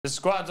The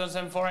Squadz on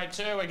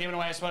 7482. We're giving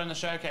away a spot in the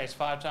showcase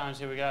 5 times.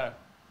 Here we go.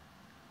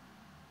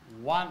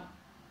 1,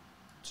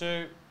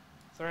 2,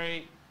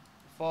 3,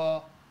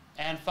 4,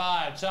 and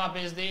 5. Top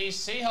is the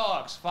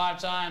Seahawks. 5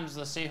 times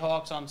the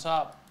Seahawks on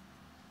top.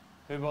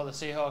 Who bought the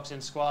Seahawks in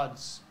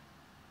Squadz?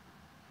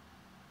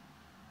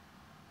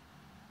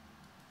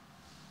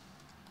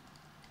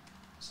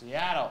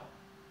 Seattle.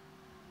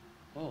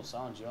 Oh,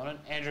 someone's yawning.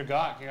 Andrew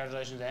Gott.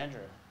 Congratulations, Andrew.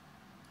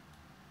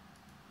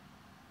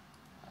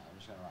 I'm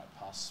just going to write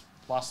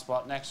plus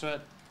spot next to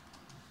it.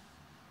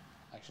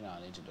 Actually, no,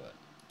 I need to do it.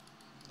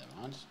 Never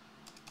mind.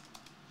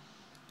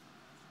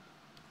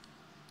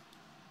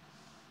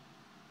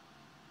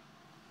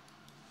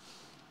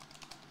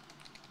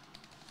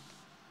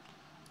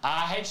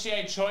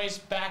 HCA Choice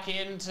back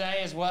in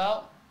today as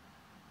well.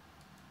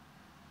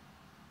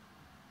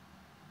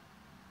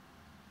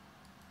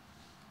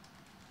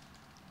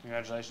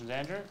 Congratulations,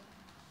 Andrew.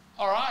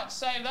 All right,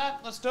 save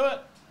that. Let's do it.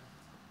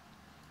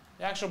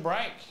 The actual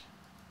break.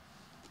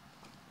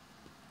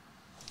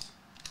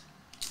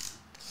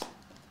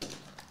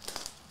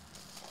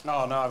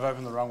 Oh, no, I've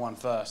opened the wrong one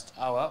first.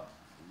 Oh, well.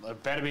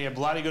 It better be a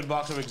bloody good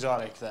box of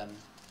exotic, then.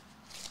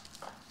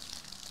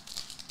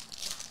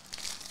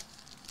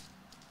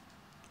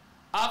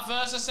 Up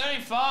first to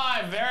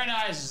 75. Very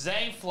nice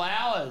Zay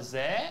Flowers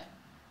there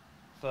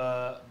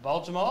for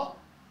Baltimore.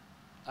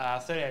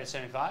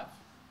 38-75.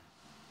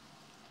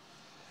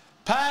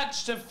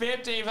 Patch to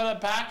 50 for the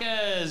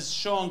Packers.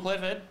 Sean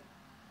Clifford.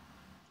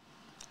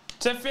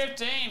 To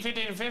 15.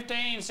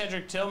 15-15.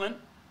 Cedric Tillman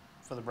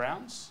for the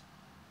Browns.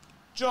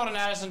 Jordan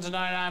Addison to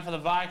 99 for the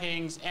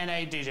Vikings. And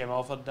a DJ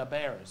Moore for the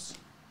Bears.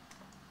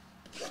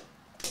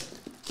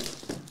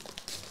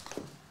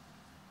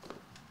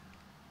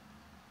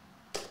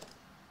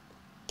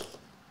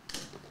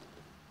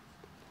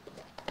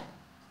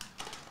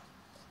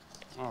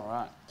 All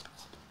right.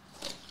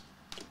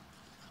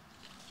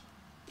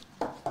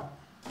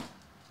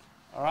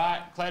 All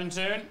right, Clayton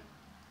Tune.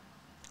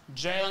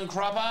 Jalen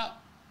Cropper.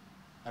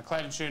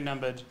 Clayton Tune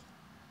numbered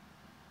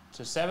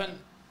to 7.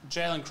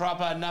 Jalen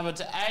Cropper numbered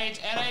to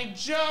 8. And a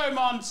Joe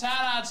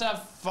Montana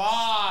to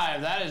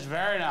 5. That is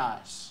very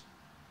nice.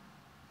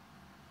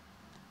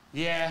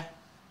 Yeah.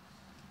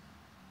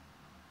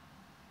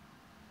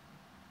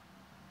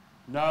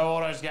 No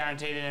autos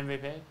guaranteed in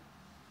MVP.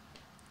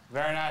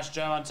 Very nice,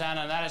 Joe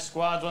Montana. And that is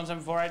Squadz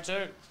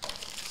 17482.